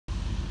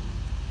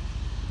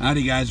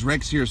Howdy guys,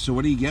 Rex here. So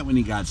what do you get when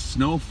you got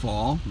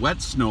snowfall,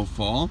 wet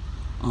snowfall,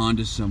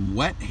 onto some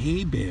wet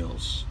hay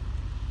bales?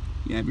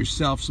 You have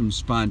yourself some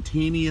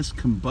spontaneous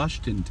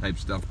combustion type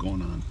stuff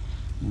going on.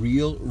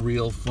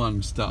 Real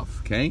fun stuff,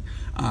 okay?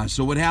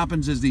 So what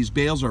happens is these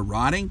bales are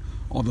rotting.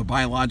 All the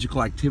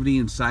biological activity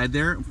inside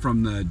there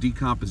from the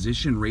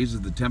decomposition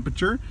raises the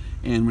temperature.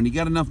 And when you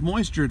get enough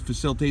moisture, it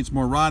facilitates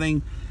more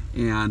rotting.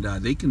 And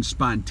they can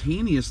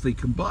spontaneously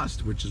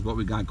combust, which is what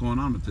we got going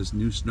on with this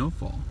new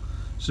snowfall.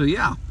 So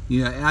yeah,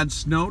 you add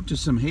snow to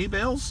some hay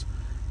bales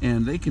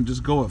and they can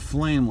just go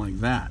aflame like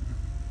that.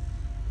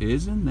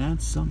 Isn't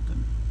that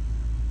something?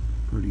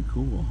 Pretty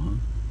cool, huh?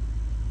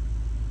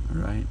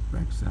 All right,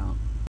 Rex out.